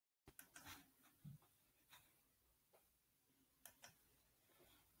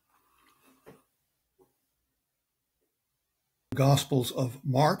Gospels of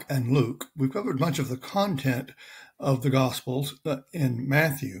Mark and Luke. We've covered much of the content of the Gospels in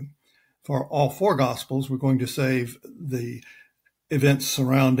Matthew. For all four Gospels, we're going to save the events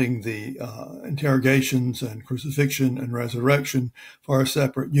surrounding the interrogations and crucifixion and resurrection for a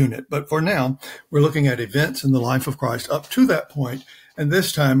separate unit. But for now, we're looking at events in the life of Christ up to that point, and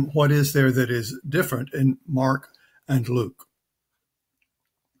this time, what is there that is different in Mark and Luke?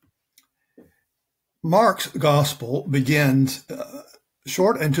 Mark's gospel begins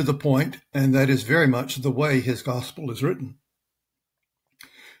short and to the point, and that is very much the way his gospel is written.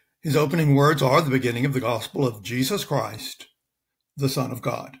 His opening words are the beginning of the gospel of Jesus Christ, the Son of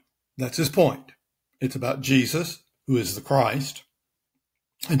God. That's his point. It's about Jesus, who is the Christ,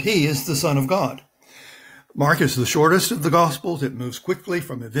 and he is the Son of God. Mark is the shortest of the Gospels. It moves quickly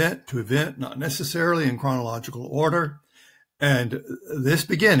from event to event, not necessarily in chronological order, and this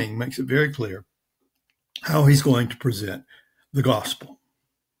beginning makes it very clear how he's going to present the gospel.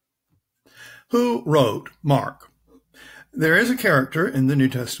 Who wrote Mark? There is a character in the New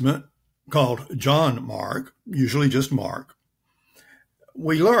Testament called John Mark, usually just Mark.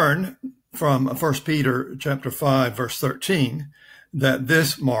 We learn from 1 Peter chapter 5, verse 13, that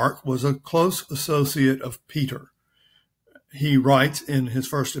this Mark was a close associate of Peter. He writes in his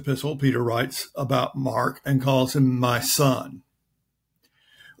first epistle, Peter writes about Mark and calls him my son.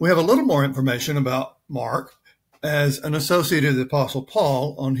 We have a little more information about Mark as an associate of the Apostle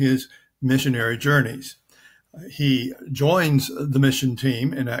Paul on his missionary journeys. He joins the mission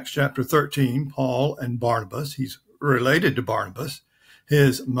team in Acts chapter 13, Paul and Barnabas. He's related to Barnabas.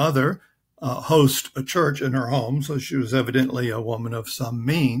 His mother hosts a church in her home, so she was evidently a woman of some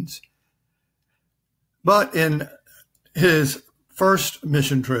means. But in his first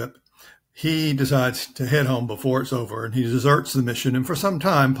mission trip, he decides to head home before it's over, and he deserts the mission. And for some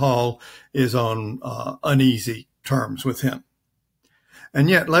time, Paul is on uneasy terms with him. And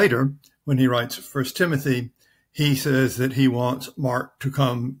yet later, when he writes 1 Timothy, he says that he wants Mark to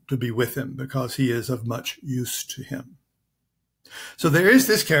come to be with him because he is of much use to him. So there is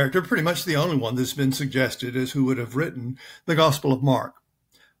this character, pretty much the only one that's been suggested as who would have written the Gospel of Mark.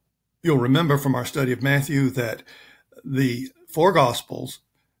 You'll remember from our study of Matthew that the four Gospels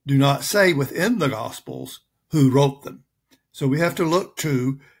do not say within the Gospels who wrote them. So we have to look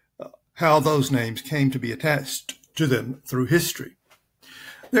to how those names came to be attached to them through history.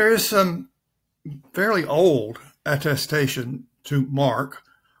 There is some fairly old attestation to Mark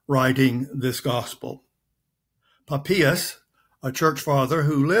writing this Gospel. Papias, a church father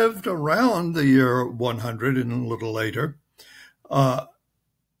who lived around the year 100 and a little later,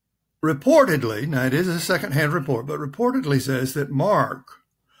 reportedly, now it is a secondhand report, but reportedly says that Mark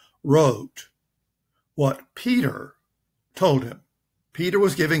wrote what Peter told him. Peter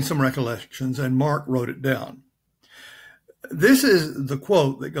was giving some recollections and Mark wrote it down. This is the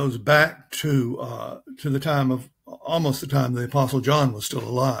quote that goes back to the time of almost the time the Apostle John was still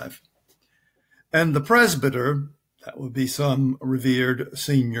alive. And the presbyter, that would be some revered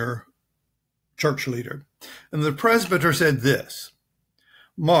senior church leader, and the presbyter said this: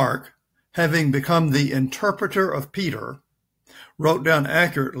 Mark, having become the interpreter of Peter, wrote down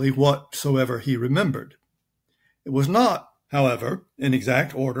accurately whatsoever he remembered. It was not, however, in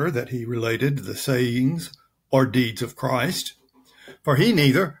exact order that he related the sayings or deeds of Christ, for he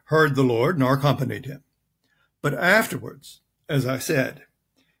neither heard the Lord nor accompanied him. But afterwards, as I said,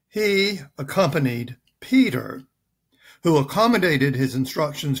 he accompanied Peter, who accommodated his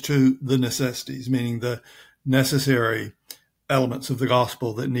instructions to the necessities, meaning the necessary elements of the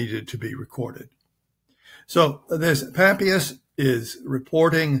gospel that needed to be recorded. So this Papias is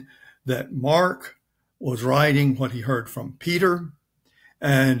reporting that Mark was writing what he heard from Peter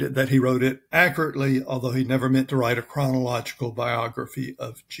and that he wrote it accurately, although he never meant to write a chronological biography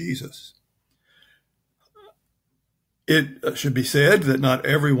of Jesus. It should be said that not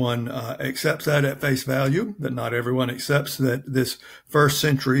everyone accepts that at face value, that not everyone accepts that this first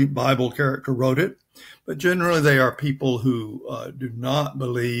century Bible character wrote it, but generally they are people who do not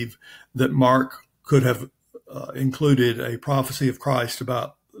believe that Mark could have included a prophecy of Christ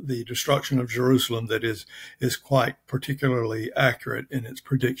about the destruction of Jerusalem that is quite particularly accurate in its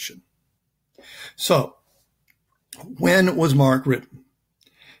prediction. So, when was Mark written?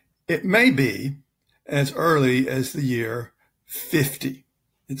 It may be as early as the year 50.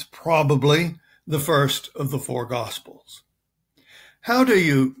 It's probably the first of the four Gospels. How do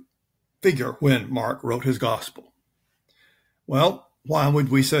you figure when Mark wrote his Gospel? Well, why would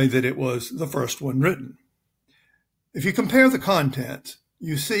we say that it was the first one written? If you compare the contents,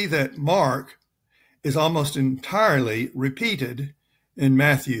 you see that Mark is almost entirely repeated in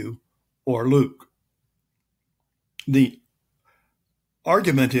Matthew or Luke. The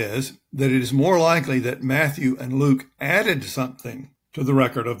argument is that it is more likely that Matthew and Luke added something to the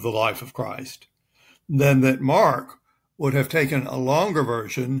record of the life of Christ than that Mark would have taken a longer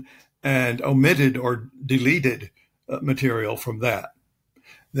version and omitted or deleted material from that.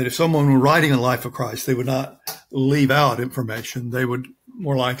 That if someone were writing a life of Christ, they would not leave out information. They would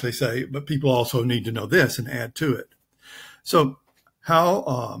more likely say, but people also need to know this, and add to it. So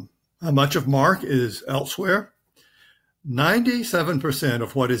how much of Mark is elsewhere? 97%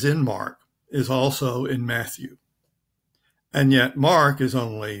 of what is in Mark is also in Matthew. And yet Mark is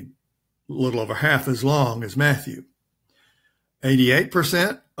only a little over half as long as Matthew.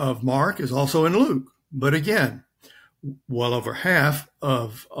 88% of Mark is also in Luke. But again, well over half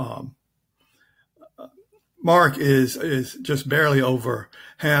of Mark is just barely over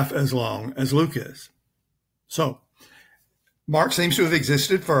half as long as Luke is. So Mark seems to have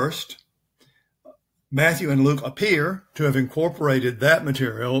existed first. Matthew and Luke appear to have incorporated that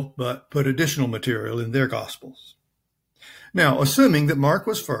material, but put additional material in their Gospels. Now, assuming that Mark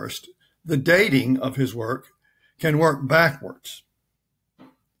was first, the dating of his work can work backwards.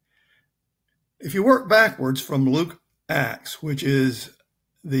 If you work backwards from Luke Acts, which is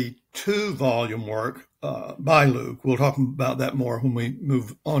the 2-volume work by Luke, we'll talk about that more when we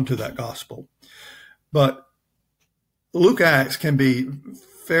move on to that Gospel. But Luke Acts can be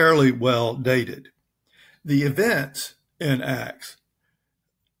fairly well dated. The events in Acts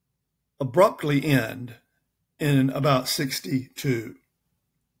abruptly end in about 62.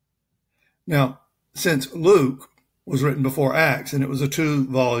 Now, since Luke was written before Acts and it was a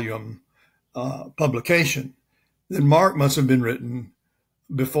 2-volume publication, then Mark must have been written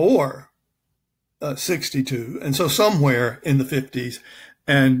before 62, and so somewhere in the 50s.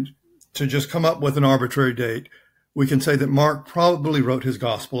 And to just come up with an arbitrary date, we can say that Mark probably wrote his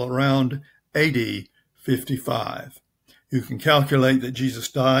gospel around AD 55. You can calculate that Jesus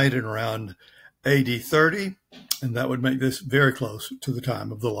died in around AD 30, and that would make this very close to the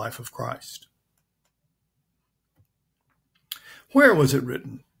time of the life of Christ. Where was it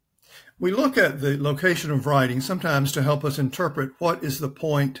written? We look at the location of writing sometimes to help us interpret what is the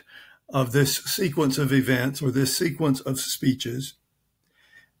point of this sequence of events or this sequence of speeches.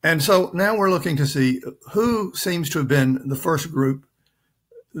 And so now we're looking to see who seems to have been the first group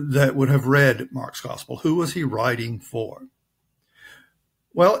that would have read Mark's gospel. Who was he writing for?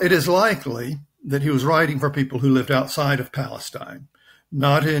 Well, it is likely that he was writing for people who lived outside of Palestine,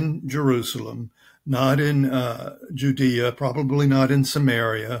 not in Jerusalem, not in Judea, probably not in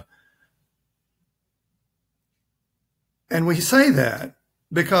Samaria. And we say that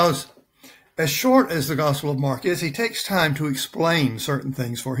because as short as the Gospel of Mark is, he takes time to explain certain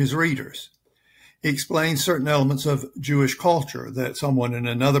things for his readers. He explains certain elements of Jewish culture that someone in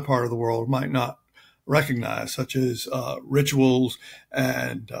another part of the world might not recognize, such as rituals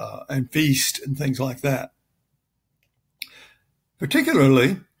and feast and things like that.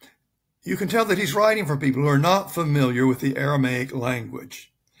 Particularly, you can tell that he's writing for people who are not familiar with the Aramaic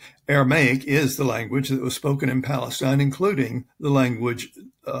language. Aramaic is the language that was spoken in Palestine, including the language,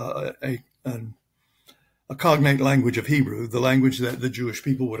 a cognate language of Hebrew, the language that the Jewish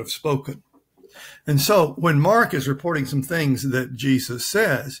people would have spoken. And so when Mark is reporting some things that Jesus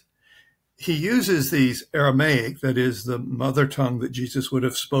says, he uses these Aramaic, that is the mother tongue that Jesus would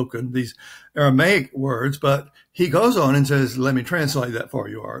have spoken, these Aramaic words, but he goes on and says, let me translate that for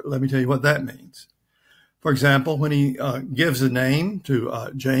you, or let me tell you what that means. For example, when he gives a name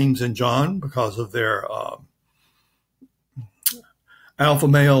to James and John because of their alpha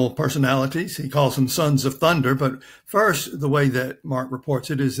male personalities, he calls them sons of thunder. But first, the way that Mark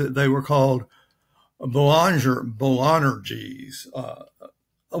reports it is that they were called Boanerges,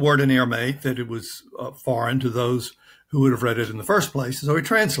 a word in Aramaic that it was foreign to those who would have read it in the first place. So he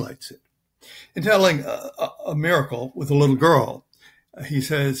translates it. In telling a miracle with a little girl, he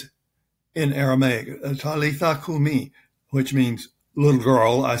says in Aramaic, Talitha kumi, which means, little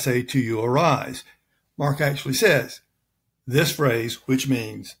girl, I say to you, arise. Mark actually says this phrase, which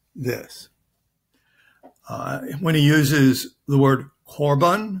means this. When he uses the word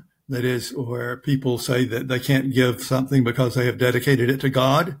korban, that is where people say that they can't give something because they have dedicated it to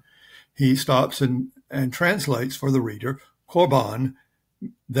God, he stops and translates for the reader, korban,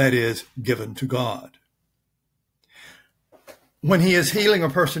 that is given to God. When he is healing a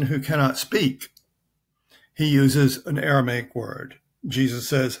person who cannot speak, he uses an Aramaic word. Jesus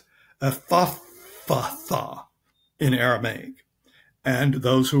says, epaphatha in Aramaic. And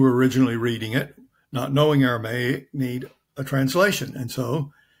those who were originally reading it, not knowing Aramaic, need a translation. And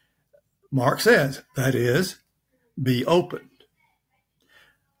so Mark says, that is, be opened.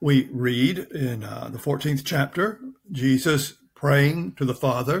 We read in the 14th chapter, Jesus praying to the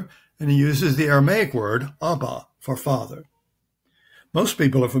Father, and he uses the Aramaic word Abba for Father. Most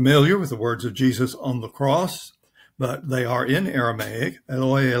people are familiar with the words of Jesus on the cross, but they are in Aramaic,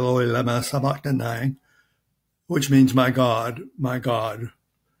 Eloi, Eloi, lama sabachthani, which means, my God,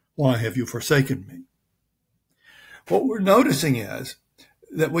 why have you forsaken me? What we're noticing is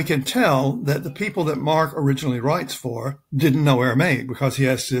that we can tell that the people that Mark originally writes for didn't know Aramaic, because he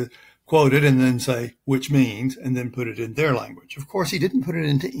has to quote it and then say, which means, and then put it in their language. Of course, he didn't put it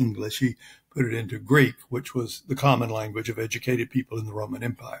into English. He put it into Greek, which was the common language of educated people in the Roman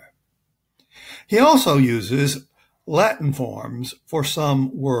Empire. He also uses Latin forms for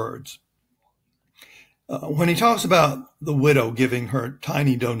some words. When he talks about the widow giving her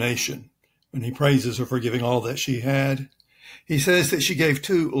tiny donation, when he praises her for giving all that she had, he says that she gave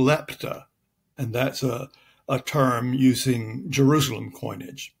 2 lepta, and that's a term using Jerusalem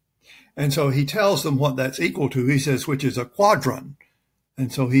coinage. And so he tells them what that's equal to. He says, which is a quadron. And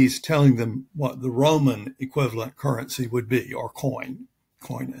so he's telling them what the Roman equivalent currency would be, or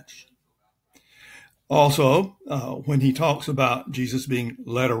coinage. Also, when he talks about Jesus being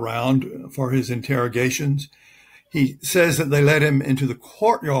led around for his interrogations, he says that they led him into the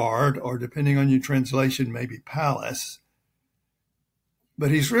courtyard, or depending on your translation, maybe palace. But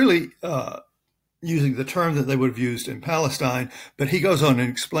he's really using the term that they would have used in Palestine, but he goes on and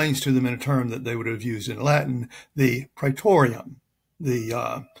explains to them in a term that they would have used in Latin, the praetorium,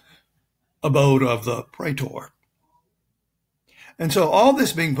 the abode of the praetor. And so all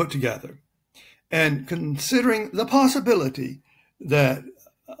this being put together, and considering the possibility that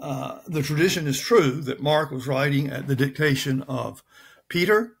the tradition is true, that Mark was writing at the dictation of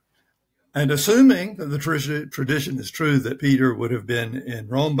Peter, and assuming that the tradition is true that Peter would have been in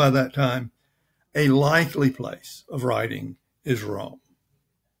Rome by that time, a likely place of writing is Rome.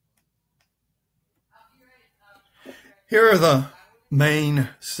 Here are the main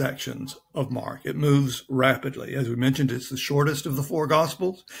sections of Mark. It moves rapidly. As we mentioned, it's the shortest of the 4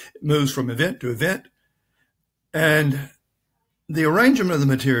 Gospels. It moves from event to event. And the arrangement of the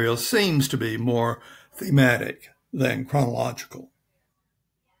material seems to be more thematic than chronological.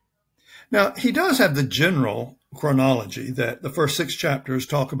 Now, he does have the general chronology that the first 6 chapters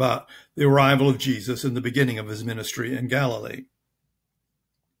talk about the arrival of Jesus and the beginning of his ministry in Galilee.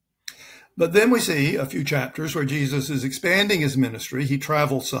 But then we see a few chapters where Jesus is expanding his ministry. He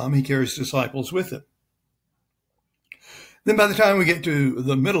travels some. He carries disciples with him. Then by the time we get to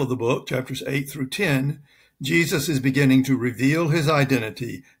the middle of the book, chapters 8 through 10, Jesus is beginning to reveal his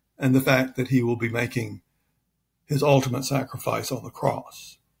identity and the fact that he will be making his ultimate sacrifice on the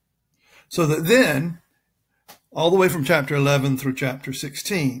cross. So that then, all the way from chapter 11 through chapter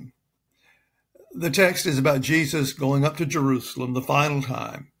 16, the text is about Jesus going up to Jerusalem the final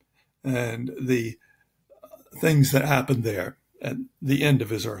time and the things that happened there at the end of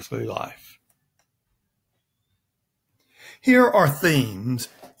his earthly life. Here are themes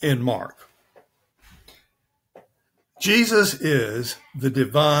in Mark. Jesus is the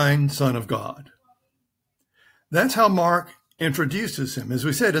divine Son of God. That's how Mark introduces him. As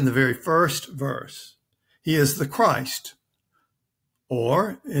we said in the very first verse, he is the Christ,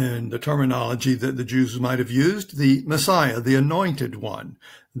 or in the terminology that the Jews might have used, the Messiah, the anointed one,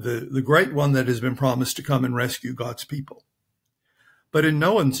 the great one that has been promised to come and rescue God's people. But in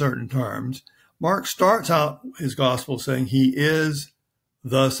no uncertain terms, Mark starts out his gospel saying he is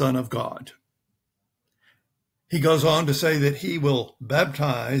the Son of God. He goes on to say that he will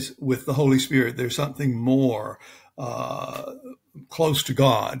baptize with the Holy Spirit. There's something more close to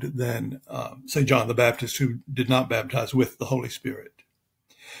God than, say, John the Baptist, who did not baptize with the Holy Spirit.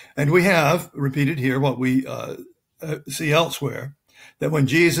 And we have repeated here what we see elsewhere, that when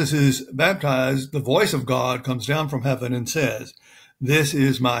Jesus is baptized, the voice of God comes down from heaven and says, "This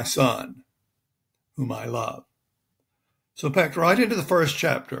is my Son, whom I love." So packed right into the first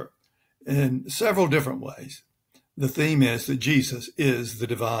chapter in several different ways, the theme is that Jesus is the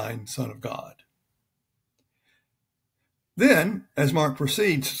divine Son of God. Then, as Mark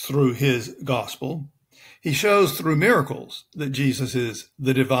proceeds through his gospel, he shows through miracles that Jesus is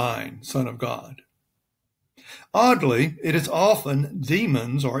the divine Son of God. Oddly, it is often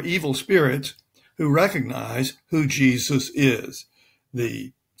demons or evil spirits who recognize who Jesus is.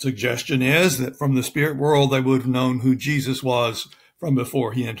 The suggestion is that from the spirit world, they would have known who Jesus was from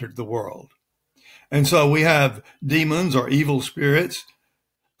before he entered the world. And so we have demons or evil spirits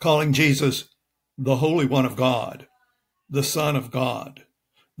calling Jesus the Holy One of God, the Son of God,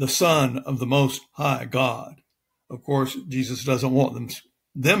 the Son of the Most High God. Of course, Jesus doesn't want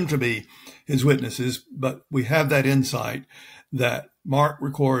them to be his witnesses, but we have that insight that Mark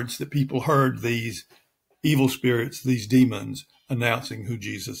records that people heard these evil spirits, these demons, announcing who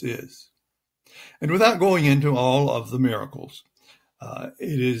Jesus is. And without going into all of the miracles,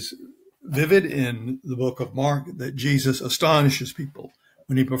 it is vivid in the book of Mark that Jesus astonishes people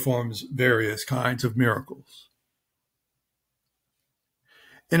when he performs various kinds of miracles.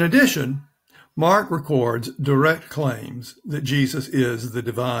 In addition, Mark records direct claims that Jesus is the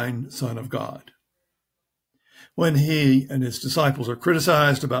divine Son of God. When he and his disciples are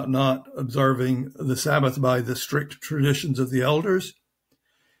criticized about not observing the Sabbath by the strict traditions of the elders,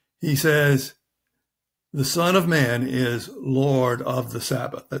 he says, the Son of Man is Lord of the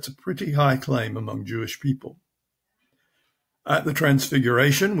Sabbath. That's a pretty high claim among Jewish people. At the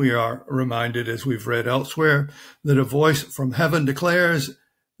Transfiguration, we are reminded, as we've read elsewhere, that a voice from heaven declares,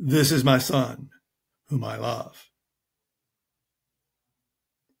 "This is my Son, whom I love."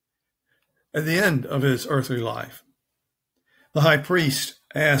 At the end of his earthly life, the high priest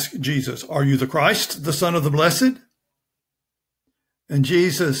asked Jesus, "Are you the Christ, the Son of the Blessed?" And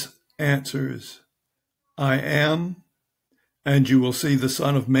Jesus answers, "I am, and you will see the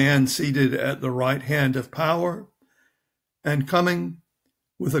Son of Man seated at the right hand of power and coming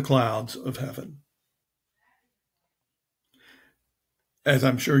with the clouds of heaven." As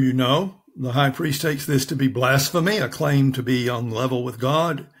I'm sure you know, the high priest takes this to be blasphemy, a claim to be on level with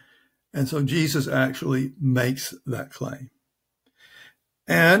God, and so Jesus actually makes that claim.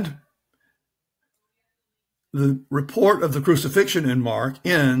 And the report of the crucifixion in Mark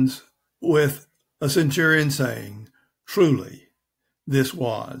ends with a centurion saying, "Truly, this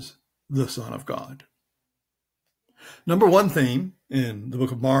was the Son of God." Number one theme in the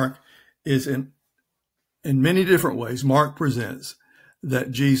book of Mark is in many different ways, Mark presents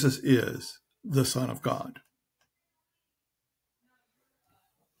that Jesus is the Son of God.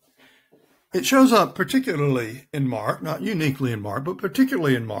 It shows up particularly in Mark, not uniquely in Mark, but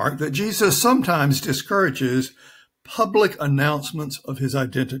particularly in Mark, that Jesus sometimes discourages public announcements of his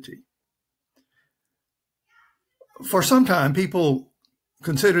identity. For some time, people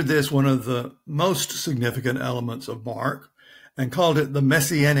considered this one of the most significant elements of Mark and called it the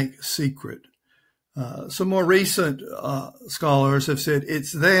messianic secret. Some more recent scholars have said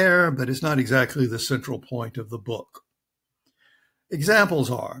it's there, but it's not exactly the central point of the book. Examples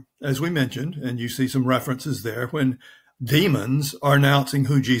are, as we mentioned, and you see some references there, when demons are announcing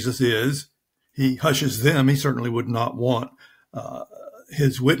who Jesus is, he hushes them. He certainly would not want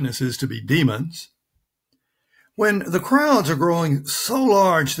his witnesses to be demons. When the crowds are growing so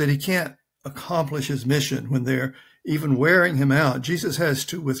large that he can't accomplish his mission, when they're even wearing him out, Jesus has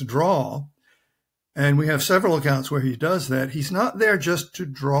to withdraw. And we have several accounts where he does that. He's not there just to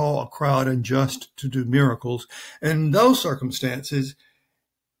draw a crowd and just to do miracles. In those circumstances,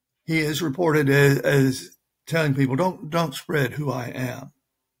 he is reported as telling people, don't spread who I am.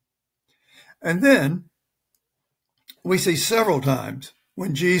 And then we see several times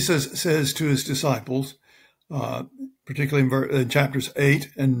when Jesus says to his disciples, particularly in chapters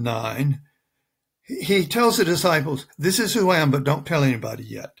 8 and 9, he tells the disciples, "This is who I am, but don't tell anybody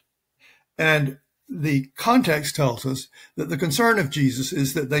yet." And the context tells us that the concern of Jesus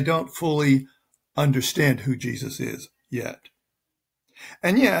is that they don't fully understand who Jesus is yet.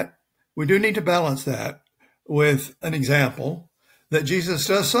 And yet, we do need to balance that with an example that Jesus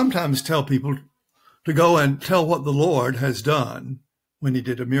does sometimes tell people to go and tell what the Lord has done when he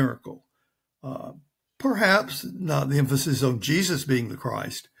did a miracle. Perhaps not the emphasis on Jesus being the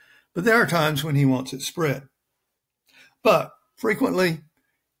Christ, but there are times when he wants it spread. But frequently,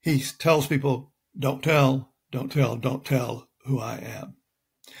 he tells people, don't tell who I am.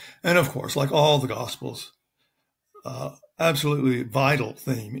 And of course, like all the Gospels, absolutely vital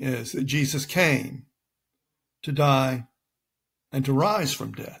theme is that Jesus came to die and to rise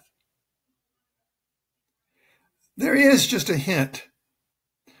from death. There is just a hint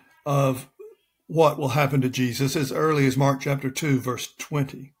of what will happen to Jesus as early as Mark chapter 2, verse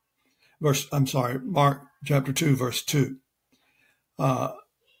 20. Mark chapter 2, verse 2.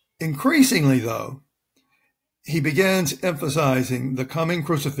 Increasingly, though, he begins emphasizing the coming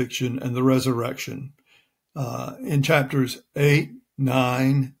crucifixion and the resurrection. In chapters 8,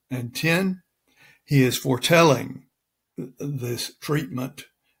 9, and 10, he is foretelling this treatment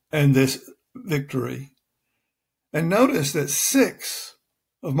and this victory. And notice that 6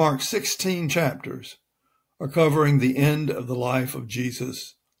 of Mark's 16 chapters are covering the end of the life of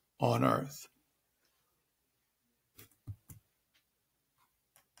Jesus on earth.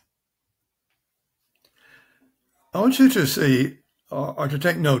 I want you to see or to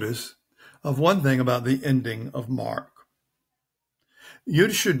take notice of one thing about the ending of Mark.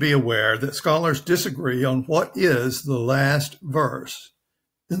 You should be aware that scholars disagree on what is the last verse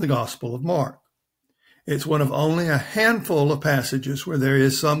in the Gospel of Mark. It's one of only a handful of passages where there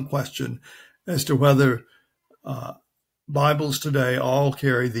is some question as to whether Bibles today all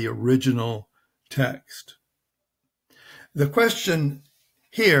carry the original text. The question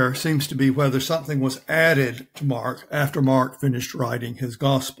here seems to be whether something was added to Mark after Mark finished writing his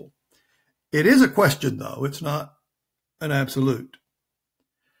gospel. It is a question, though. It's not an absolute.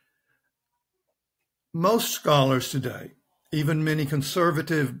 Most scholars today, even many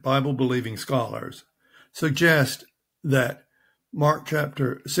conservative Bible-believing scholars, suggest that Mark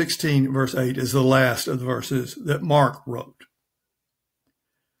chapter 16, verse 8 is the last of the verses that Mark wrote.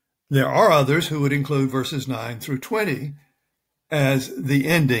 There are others who would include verses 9 through 20 as the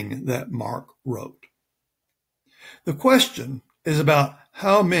ending that Mark wrote. The question is about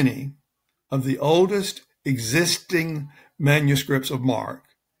how many of the oldest existing manuscripts of Mark,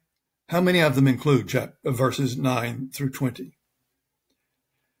 how many of them include verses 9 through 20?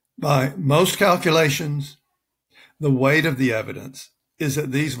 By most calculations, the weight of the evidence is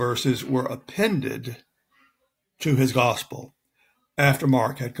that these verses were appended to his gospel after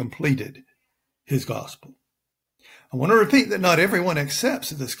Mark had completed his gospel. I want to repeat that not everyone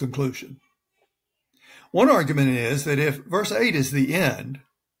accepts this conclusion. One argument is that if verse 8 is the end,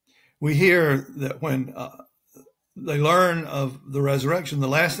 we hear that when they learn of the resurrection, the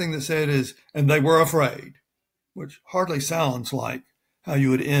last thing that said is, and they were afraid, which hardly sounds like how you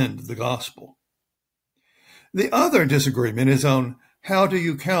would end the gospel. The other disagreement is on how do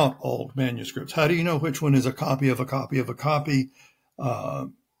you count old manuscripts? How do you know which one is a copy of a copy of a copy?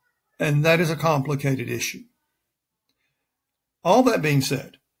 And that is a complicated issue. All that being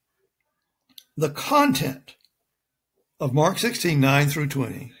said, the content of Mark 16, 9 through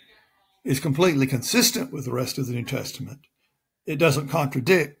 20 is completely consistent with the rest of the New Testament. It doesn't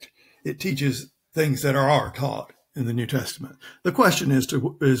contradict. It teaches things that are taught in the New Testament. The question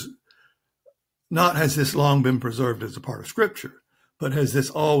is not has this long been preserved as a part of Scripture, but has this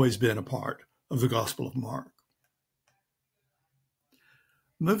always been a part of the Gospel of Mark?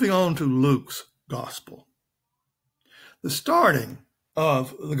 Moving on to Luke's Gospel. The starting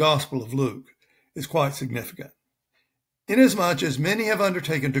of the Gospel of Luke is quite significant, inasmuch as many have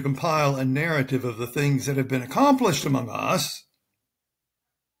undertaken to compile a narrative of the things that have been accomplished among us.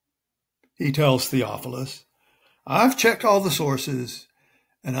 He tells Theophilus, I've checked all the sources,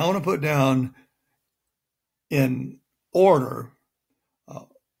 and I want to put down in order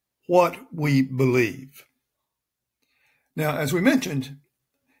what we believe. Now, as we mentioned,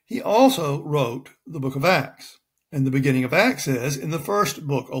 he also wrote the book of Acts. And the beginning of Acts says, in the first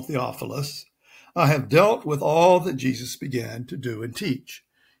book, O Theophilus, I have dealt with all that Jesus began to do and teach.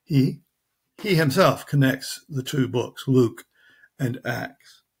 He himself connects the two books, Luke and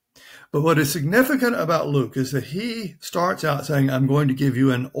Acts. But what is significant about Luke is that he starts out saying, I'm going to give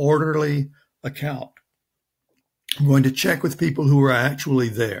you an orderly account. I'm going to check with people who are actually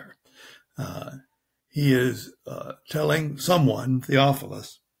there. He is telling someone,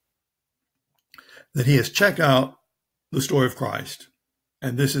 Theophilus, that he has checked out the story of Christ,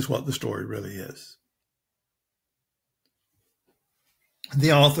 and this is what the story really is.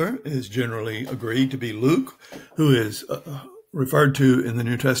 The author is generally agreed to be Luke, who is referred to in the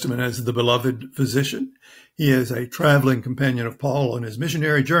New Testament as the beloved physician. He is a traveling companion of Paul on his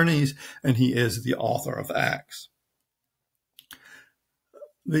missionary journeys, and he is the author of Acts.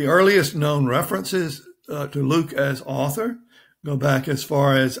 The earliest known references to Luke as author go back as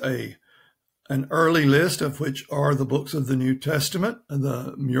far as an early list of which are the books of the New Testament,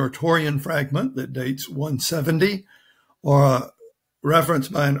 the Muratorian fragment that dates 170, or a reference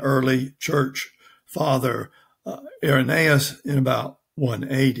by an early church father, Irenaeus, in about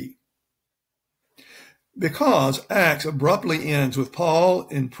 180. Because Acts abruptly ends with Paul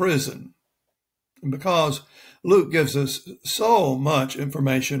in prison, and because Luke gives us so much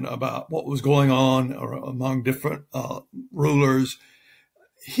information about what was going on among different rulers,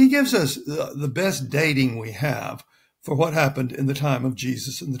 he gives us the best dating we have for what happened in the time of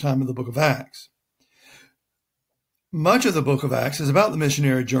Jesus, in the time of the book of Acts. Much of the book of Acts is about the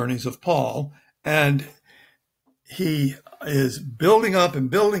missionary journeys of Paul, and he is building up and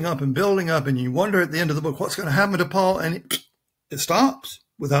building up and building up, and you wonder at the end of the book what's going to happen to Paul, and it stops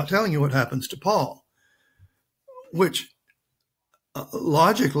without telling you what happens to Paul, which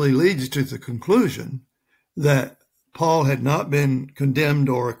logically leads to the conclusion that Paul had not been condemned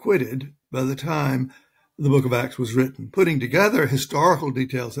or acquitted by the time the book of Acts was written. Putting together historical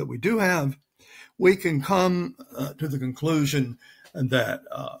details that we do have, we can come to the conclusion that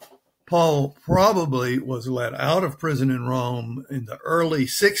Paul probably was let out of prison in Rome in the early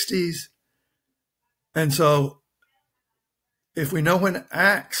 60s. And so if we know when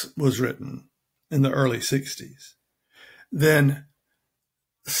Acts was written, in the early 60s, then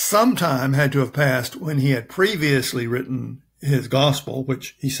some time had to have passed when he had previously written his gospel,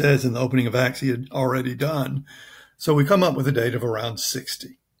 which he says in the opening of Acts he had already done. So we come up with a date of around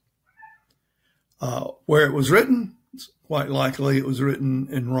 60. Where it was written, it's quite likely it was written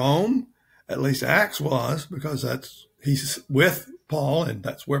in Rome. At least Acts was, because he's with Paul, and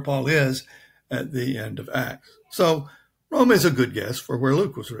that's where Paul is at the end of Acts. So Rome is a good guess for where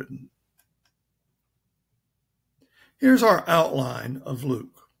Luke was written. Here's our outline of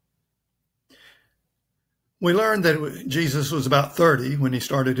Luke. We learned that Jesus was about 30 when he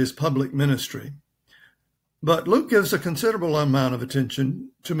started his public ministry, but Luke gives a considerable amount of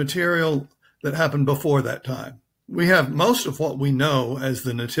attention to material that happened before that time. We have most of what we know as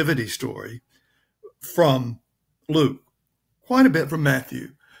the nativity story from Luke, quite a bit from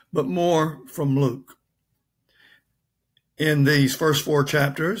Matthew, but more from Luke. In these first 4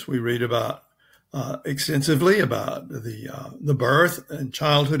 chapters, we read about extensively about the birth and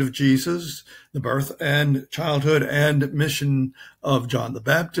childhood of Jesus, the birth and childhood and mission of John the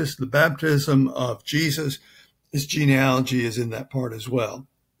Baptist, the baptism of Jesus. His genealogy is in that part as well.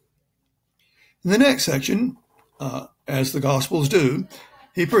 In the next section, as the Gospels do,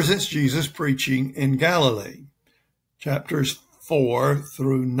 he presents Jesus preaching in Galilee, chapters 4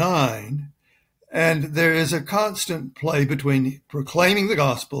 through 9, and there is a constant play between proclaiming the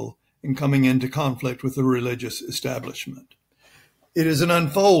gospel and coming into conflict with the religious establishment. It is an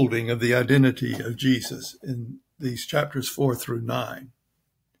unfolding of the identity of Jesus in these chapters 4 through 9.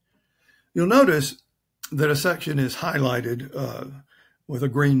 You'll notice that a section is highlighted with a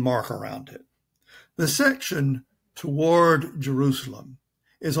green mark around it. The section toward Jerusalem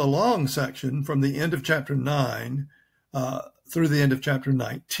is a long section from the end of chapter 9 through the end of chapter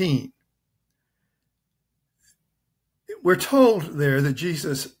 19. We're told there that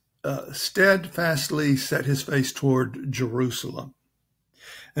Jesus steadfastly set his face toward Jerusalem.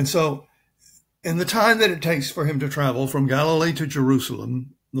 And so in the time that it takes for him to travel from Galilee to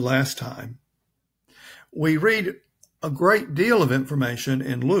Jerusalem the last time, we read a great deal of information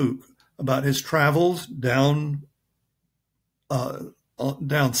in Luke about his travels down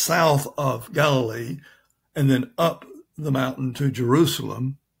south of Galilee and then up the mountain to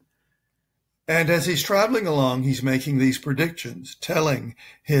Jerusalem. And as he's traveling along, he's making these predictions, telling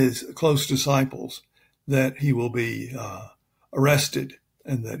his close disciples that he will be arrested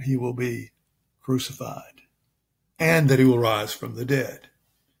and that he will be crucified and that he will rise from the dead.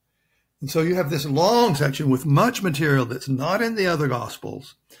 And so you have this long section with much material that's not in the other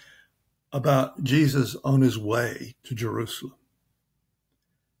Gospels about Jesus on his way to Jerusalem.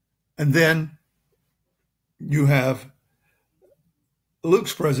 And then you have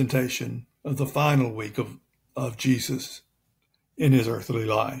Luke's presentation of the final week of Jesus in his earthly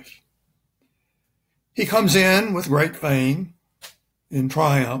life. He comes in with great fame, in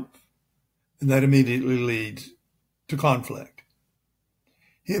triumph, and that immediately leads to conflict.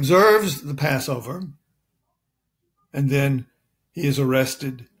 He observes the Passover, and then he is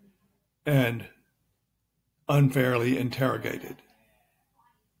arrested and unfairly interrogated.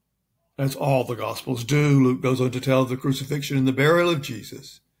 That's all the Gospels do. Luke goes on to tell the crucifixion and the burial of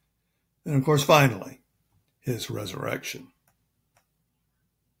Jesus. And of course, finally, his resurrection.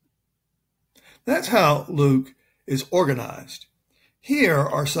 That's how Luke is organized. Here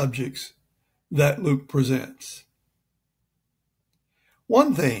are subjects that Luke presents.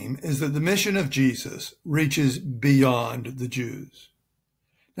 One theme is that the mission of Jesus reaches beyond the Jews.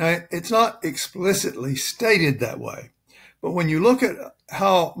 Now, it's not explicitly stated that way, but when you look at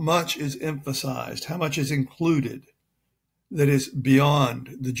how much is emphasized, how much is included that is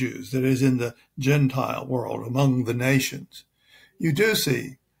beyond the Jews, that is in the Gentile world, among the nations, you do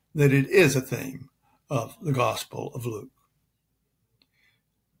see that it is a theme of the Gospel of Luke.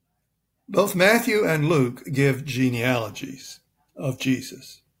 Both Matthew and Luke give genealogies of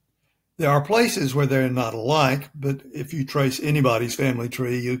Jesus. There are places where they're not alike, but if you trace anybody's family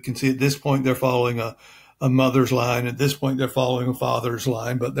tree, you can see at this point they're following a mother's line. At this point, they're following a father's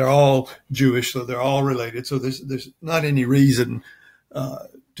line, but they're all Jewish, so they're all related. So there's not any reason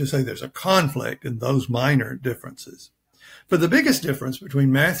to say there's a conflict in those minor differences. But the biggest difference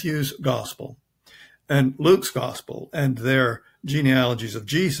between Matthew's gospel and Luke's gospel and their genealogies of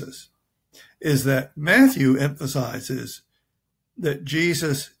Jesus is that Matthew emphasizes that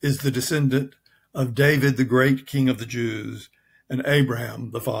Jesus is the descendant of David, the great king of the Jews, and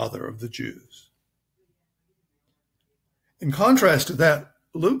Abraham, the father of the Jews. In contrast to that,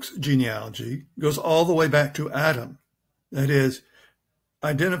 Luke's genealogy goes all the way back to Adam, that is,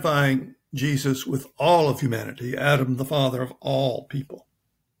 identifying Jesus with all of humanity, Adam, the father of all people.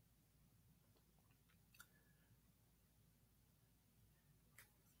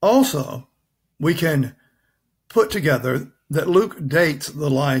 Also, we can put together that Luke dates the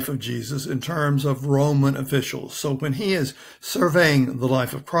life of Jesus in terms of Roman officials. So when he is surveying the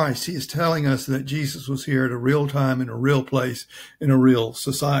life of Christ, he is telling us that Jesus was here at a real time, in a real place, in a real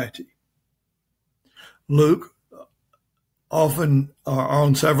society. Luke often,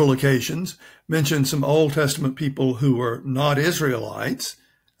 on several occasions, mentions some Old Testament people who were not Israelites,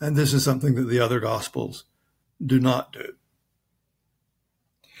 and this is something that the other Gospels do not do.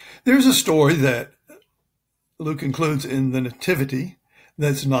 There's a story that Luke includes in the Nativity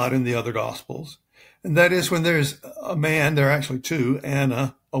that's not in the other Gospels. And that is when there's a man, there are actually two,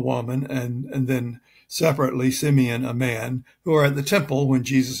 Anna, a woman, and then separately Simeon, a man, who are at the temple when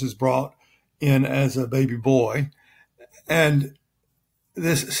Jesus is brought in as a baby boy. And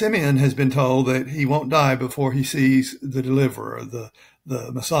this Simeon has been told that he won't die before he sees the deliverer,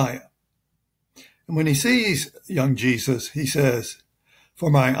 the Messiah. And when he sees young Jesus, he says, "For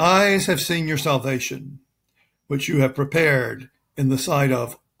my eyes have seen your salvation, which you have prepared in the sight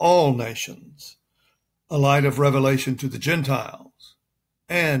of all nations, a light of revelation to the Gentiles,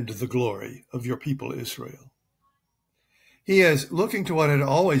 and the glory of your people Israel." He is looking to what had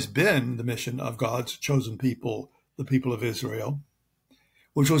always been the mission of God's chosen people, the people of Israel,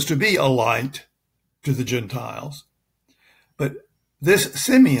 which was to be a light to the Gentiles. But this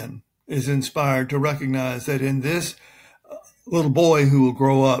Simeon is inspired to recognize that in this little boy who will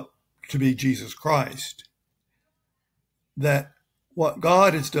grow up to be Jesus Christ, that what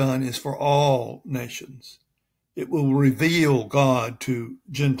God has done is for all nations. It will reveal God to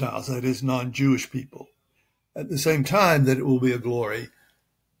Gentiles, that is, non-Jewish people, at the same time that it will be a glory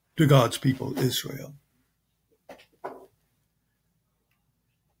to God's people, Israel.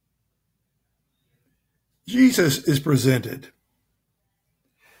 Jesus is presented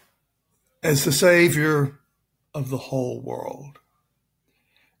as the Savior of the whole world.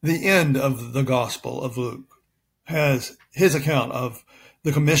 The end of the Gospel of Luke has his account of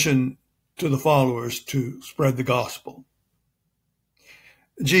the commission to the followers to spread the gospel.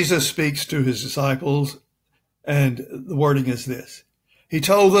 Jesus speaks to his disciples, and the wording is this. He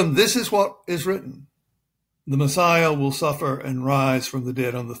told them, "This is what is written. The Messiah will suffer and rise from the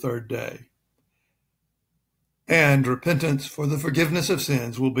dead on the third day. And repentance for the forgiveness of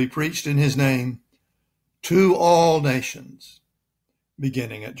sins will be preached in his name to all nations,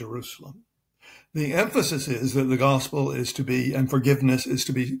 beginning at Jerusalem." The emphasis is that the gospel is to be, and forgiveness is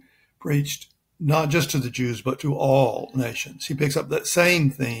to be preached not just to the Jews, but to all nations. He picks up that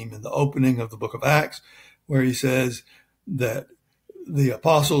same theme in the opening of the book of Acts, where he says that the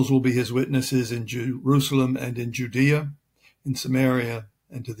apostles will be his witnesses in Jerusalem and in Judea, in Samaria,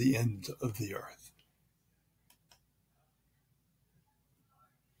 and to the end of the earth.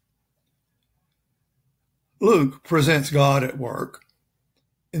 Luke presents God at work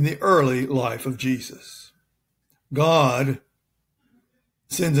in the early life of Jesus. God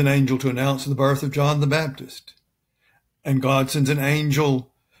sends an angel to announce the birth of John the Baptist, and God sends an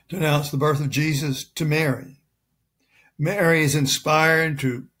angel to announce the birth of Jesus to Mary. Mary is inspired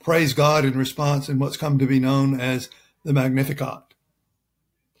to praise God in response in what's come to be known as the Magnificat.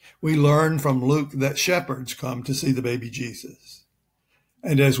 We learn from Luke that shepherds come to see the baby Jesus.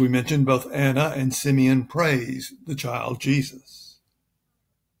 And as we mentioned, both Anna and Simeon praise the child Jesus.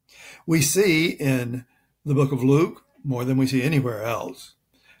 We see in the book of Luke, more than we see anywhere else,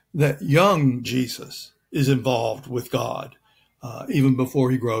 that young Jesus is involved with God, even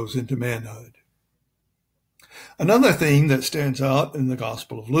before he grows into manhood. Another theme that stands out in the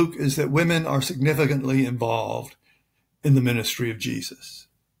Gospel of Luke is that women are significantly involved in the ministry of Jesus.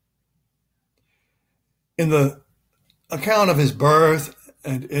 In the account of his birth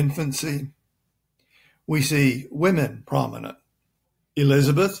and infancy, we see women prominent.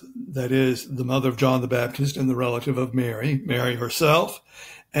 Elizabeth, that is the mother of John the Baptist and the relative of Mary, Mary herself,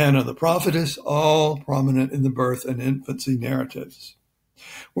 Anna the prophetess, all prominent in the birth and infancy narratives.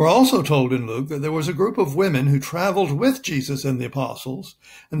 We're also told in Luke that there was a group of women who traveled with Jesus and the apostles,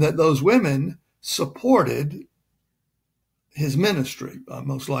 and that those women supported his ministry,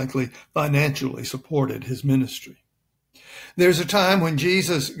 most likely financially supported his ministry. There's a time when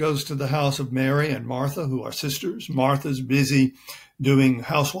Jesus goes to the house of Mary and Martha, who are sisters. Martha's busy doing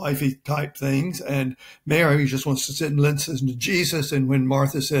housewifey type things, and Mary just wants to sit and listen to Jesus. And when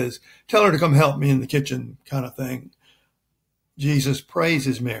Martha says, "Tell her to come help me in the kitchen," kind of thing, Jesus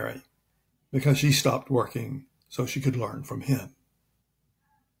praises Mary because she stopped working so she could learn from him.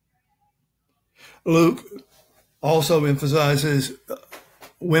 Luke also emphasizes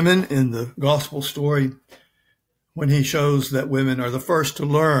women in the gospel story when he shows that women are the first to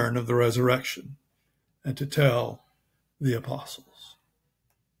learn of the resurrection and to tell the apostles.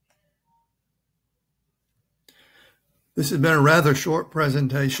 This has been a rather short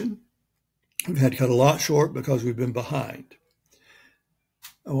presentation. We've had to cut a lot short because we've been behind.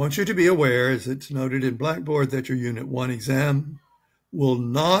 I want you to be aware, as it's noted in Blackboard, that your Unit 1 exam will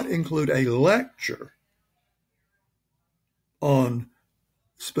not include a lecture on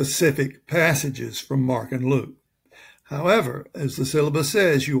specific passages from Mark and Luke. However, as the syllabus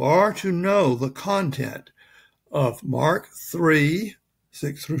says, you are to know the content of Mark 3,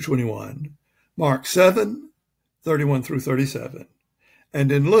 6 through 21, Mark 7, 31 through 37,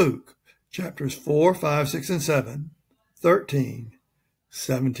 and in Luke, chapters 4, 5, 6, and 7, 13,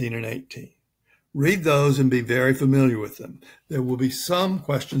 17, and 18. Read those and be very familiar with them. There will be some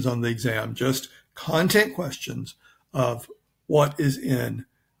questions on the exam, just content questions of what is in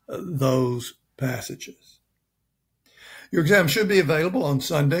those passages. Your exam should be available on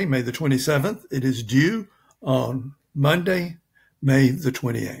Sunday, May the 27th. It is due on Monday, May the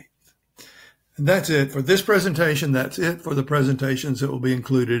 28th. And that's it for this presentation. That's it for the presentations that will be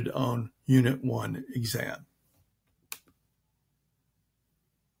included on Unit 1 exam.